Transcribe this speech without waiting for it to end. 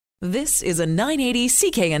This is a 980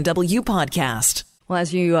 CKNW podcast. Well,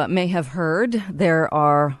 as you may have heard, there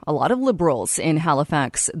are a lot of Liberals in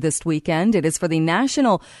Halifax this weekend. It is for the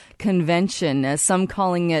National Convention, some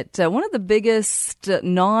calling it one of the biggest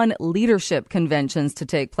non-leadership conventions to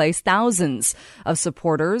take place. Thousands of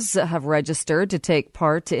supporters have registered to take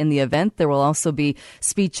part in the event. There will also be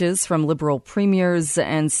speeches from Liberal premiers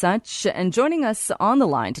and such. And joining us on the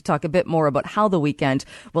line to talk a bit more about how the weekend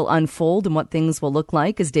will unfold and what things will look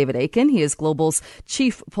like is David Akin. He is Global's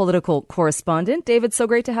chief political correspondent. David, so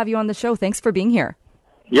great to have you on the show. Thanks for being here.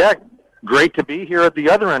 Yeah, great to be here at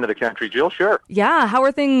the other end of the country, Jill. Sure. Yeah, how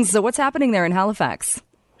are things? What's happening there in Halifax?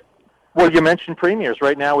 Well, you mentioned premiers.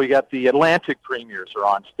 Right now we got the Atlantic premiers are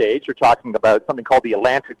on stage. They're talking about something called the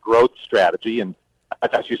Atlantic Growth Strategy, and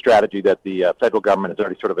that's actually a strategy that the federal government has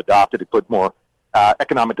already sort of adopted to put more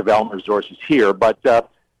economic development resources here. But there's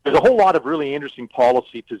a whole lot of really interesting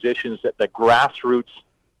policy positions that the grassroots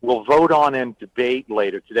will vote on and debate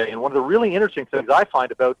later today. And one of the really interesting things I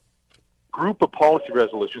find about group of policy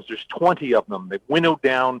resolutions, there's 20 of them. They've winnowed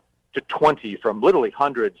down to 20 from literally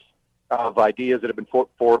hundreds of ideas that have been put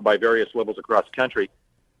forward by various levels across the country.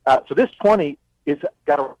 So this 20 is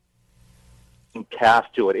got a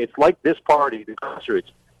cast to it. It's like this party, the grassroots,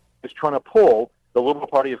 is trying to pull the Liberal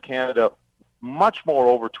Party of Canada much more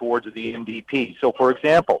over towards the NDP. So, for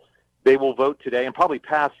example, they will vote today and probably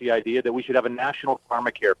pass the idea that we should have a national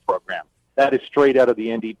pharmacare program. That is straight out of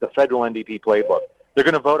the federal NDP playbook. They're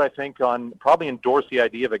going to vote, I think, on probably endorse the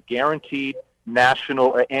idea of a guaranteed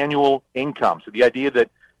national annual income. So the idea that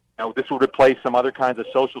this will replace some other kinds of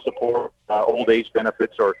social support, old age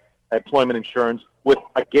benefits or employment insurance with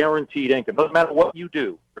a guaranteed income. Doesn't matter what you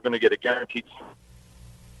do, you're going to get a guaranteed.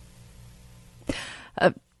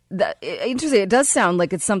 Interesting. It does sound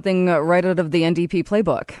like it's something right out of the NDP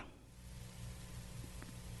playbook.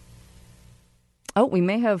 Oh, we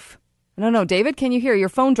may have... No, David, can you hear? Your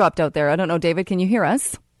phone dropped out there. I don't know, David, can you hear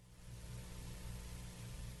us?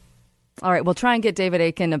 All right, we'll try and get David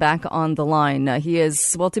Akin back on the line. He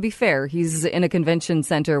is, well, to be fair, he's in a convention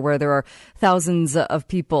center where there are thousands of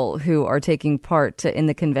people who are taking part in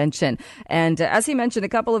the convention. And as he mentioned, a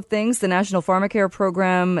couple of things, the National Pharmacare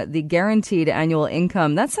Program, the guaranteed annual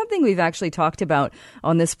income. That's something we've actually talked about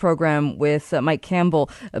on this program with Mike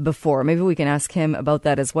Campbell before. Maybe we can ask him about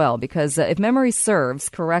that as well, because if memory serves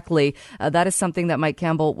correctly, that is something that Mike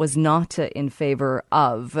Campbell was not in favor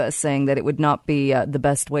of, saying that it would not be the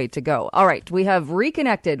best way to go. All right, we have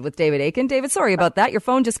reconnected with David Akin. David, sorry about that. Your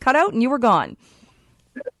phone just cut out and you were gone.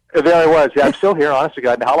 There I was. Yeah, I'm still here, honest to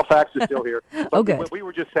God. Halifax is still here. Okay. We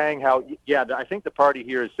were just saying how, I think the party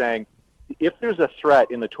here is saying if there's a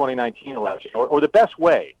threat in the 2019 election, or the best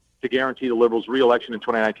way to guarantee the Liberals' re-election in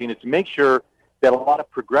 2019 is to make sure that a lot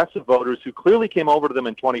of progressive voters who clearly came over to them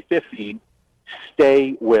in 2015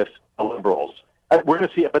 stay with the Liberals. We're going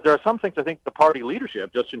to see it, but there are some things I think the party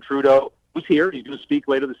leadership, Justin Trudeau, who's here, he's going to speak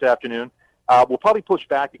later this afternoon, will probably push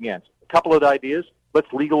back against. A couple of ideas: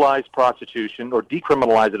 let's legalize prostitution, or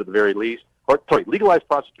decriminalize it at the very least. Legalize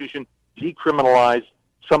prostitution, decriminalize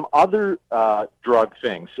some other drug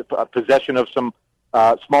things, possession of some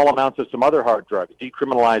small amounts of some other hard drugs,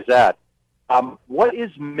 decriminalize that. What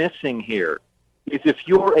is missing here is if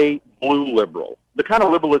you're a blue Liberal, the kind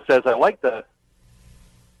of Liberal that says, I like the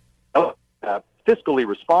fiscally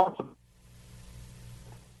responsible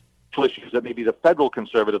issues that maybe the federal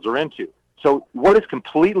Conservatives are into. So what is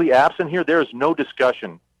completely absent here, there is no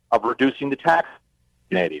discussion of reducing the tax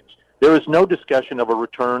for Canadians. There is no discussion of a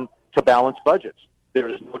return to balanced budgets. There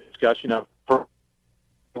is no discussion of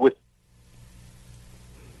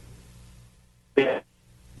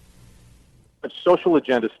social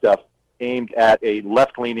agenda stuff aimed at a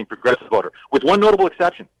left-leaning progressive voter, with one notable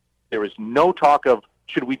exception. There is no talk of,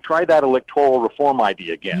 should we try that electoral reform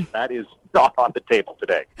idea again? That is not on the table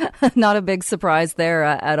today. Not a big surprise there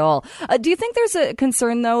at all. Do you think there's a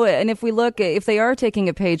concern, though, and if we look, if they are taking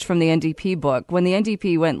a page from the NDP book, when the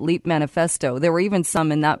NDP went Leap Manifesto, there were even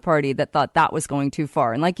some in that party that thought that was going too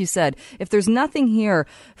far. And like you said, if there's nothing here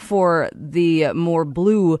for the more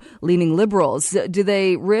blue-leaning Liberals, do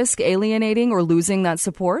they risk alienating or losing that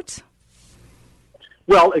support?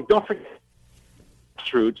 Well, don't forget,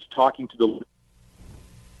 Trudeau talking to the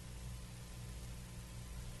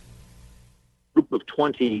group of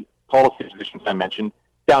 20 policy positions I mentioned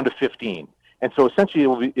down to 15. And so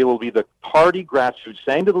essentially it will be the party grassroots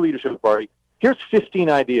saying to the leadership of the party, here's 15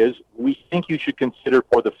 ideas we think you should consider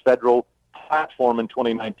for the federal platform in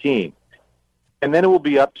 2019. And then it will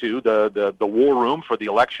be up to the war room for the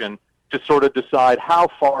election to sort of decide how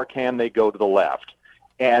far can they go to the left.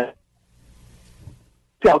 And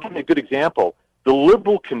I'll give you a good example. The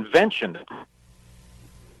Liberal convention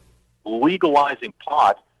legalizing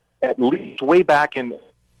pot at least way back in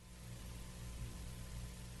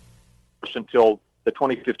until the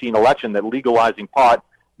 2015 election that legalizing pot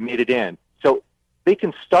made it in. So they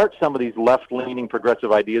can start some of these left-leaning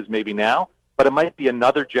progressive ideas maybe now, but it might be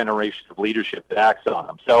another generation of leadership that acts on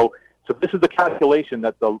them. So this is the calculation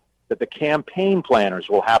that the campaign planners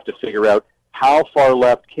will have to figure out. How far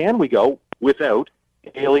left can we go without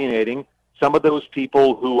alienating some of those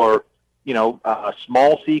people who are,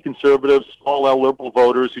 small C conservatives, small L liberal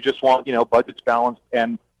voters who just want, budgets balanced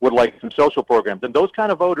and would like some social programs. And those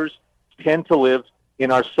kind of voters tend to live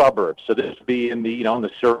in our suburbs. So this would be in the, in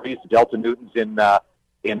the Surreys, the Delta Newtons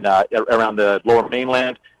around the Lower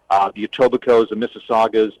Mainland, the Etobicoke, the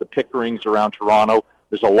Mississaugas, the Pickerings around Toronto.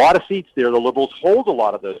 There's a lot of seats there. The Liberals hold a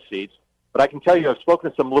lot of those seats. But I can tell you, I've spoken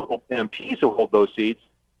to some Liberal MPs who hold those seats,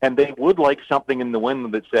 and they would like something in the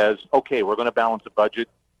wind that says, okay, we're going to balance the budget.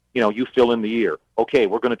 You fill in the year. Okay,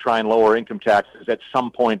 we're going to try and lower income taxes at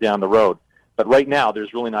some point down the road. But right now,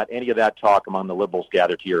 there's really not any of that talk among the Liberals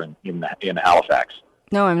gathered here in Halifax.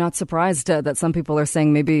 No, I'm not surprised that some people are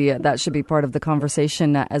saying maybe that should be part of the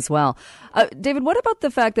conversation as well. David, what about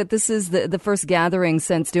the fact that this is the first gathering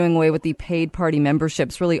since doing away with the paid party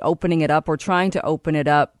memberships, really opening it up or trying to open it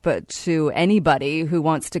up to anybody who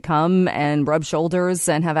wants to come and rub shoulders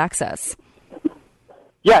and have access?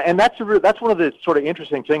 Yeah, and that's one of the sort of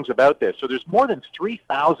interesting things about this. So there's more than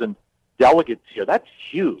 3,000 delegates here. That's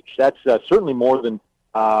huge. That's certainly more than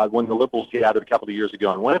when the Liberals gathered a couple of years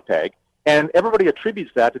ago in Winnipeg. And everybody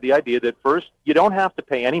attributes that to the idea that, first, you don't have to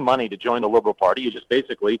pay any money to join the Liberal Party. You just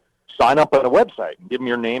basically sign up on a website and give them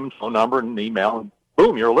your name, phone number, and email, and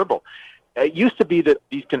boom, you're a Liberal. It used to be that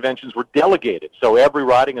these conventions were delegated, so every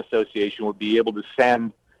riding association would be able to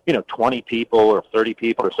send, 20 people or 30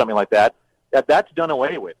 people or something like that. That's done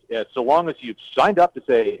away with. So long as you've signed up to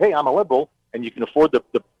say, hey, I'm a Liberal, and you can afford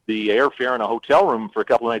the airfare and a hotel room for a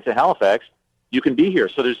couple of nights in Halifax, you can be here.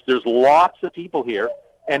 So there's lots of people here.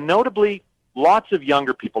 And notably, lots of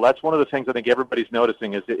younger people. That's one of the things I think everybody's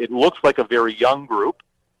noticing is it looks like a very young group,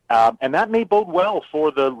 and that may bode well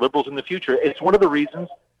for the Liberals in the future. It's one of the reasons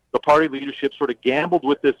the party leadership sort of gambled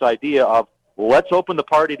with this idea of let's open the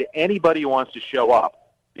party to anybody who wants to show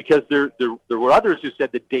up, because there were others who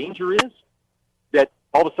said the danger is that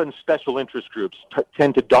all of a sudden special interest groups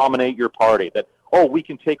tend to dominate your party, that, we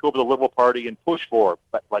can take over the Liberal Party and push for,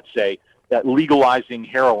 let's say, that legalizing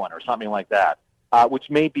heroin or something like that. Which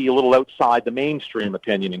may be a little outside the mainstream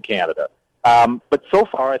opinion in Canada. But so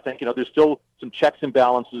far, I think, there's still some checks and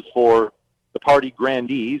balances for the party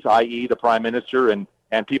grandees, i.e. the Prime Minister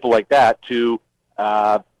and people like that, to put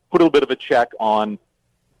a little bit of a check on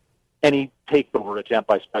any takeover attempt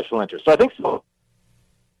by special interests. So I think so.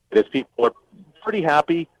 As people are pretty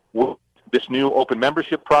happy with this new open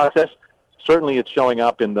membership process. Certainly it's showing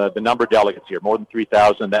up in the number of delegates here, more than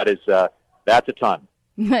 3,000. That's a ton.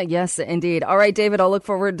 Yes, indeed. All right, David, I'll look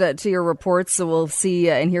forward to your reports. So we'll see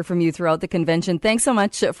and hear from you throughout the convention. Thanks so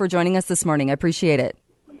much for joining us this morning. I appreciate it.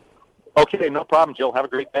 Okay, no problem, Jill. Have a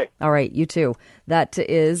great day. All right, you too. That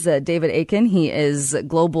is David Akin. He is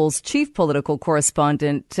Global's chief political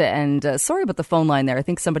correspondent. And sorry about the phone line there. I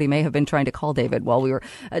think somebody may have been trying to call David while we were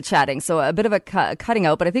chatting. So a bit of a cutting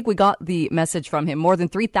out, but I think we got the message from him. More than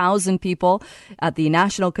 3,000 people at the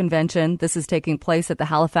national convention. This is taking place at the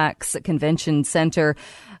Halifax Convention Centre.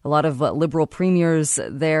 A lot of Liberal premiers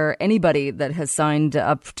there. Anybody that has signed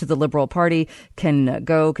up to the Liberal Party can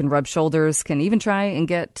go, can rub shoulders, can even try and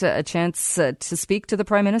get a chance to speak to the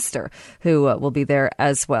Prime Minister, who will be there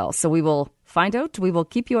as well. So we will find out. We will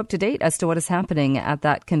keep you up to date as to what is happening at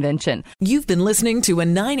that convention. You've been listening to a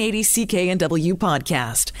 980 CKNW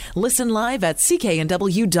podcast. Listen live at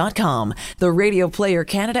cknw.com, the Radio Player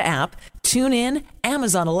Canada app, tune in,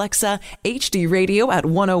 Amazon Alexa, HD Radio at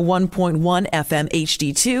 101.1 FM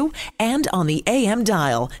HD2, and on the AM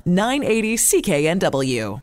dial, 980 CKNW.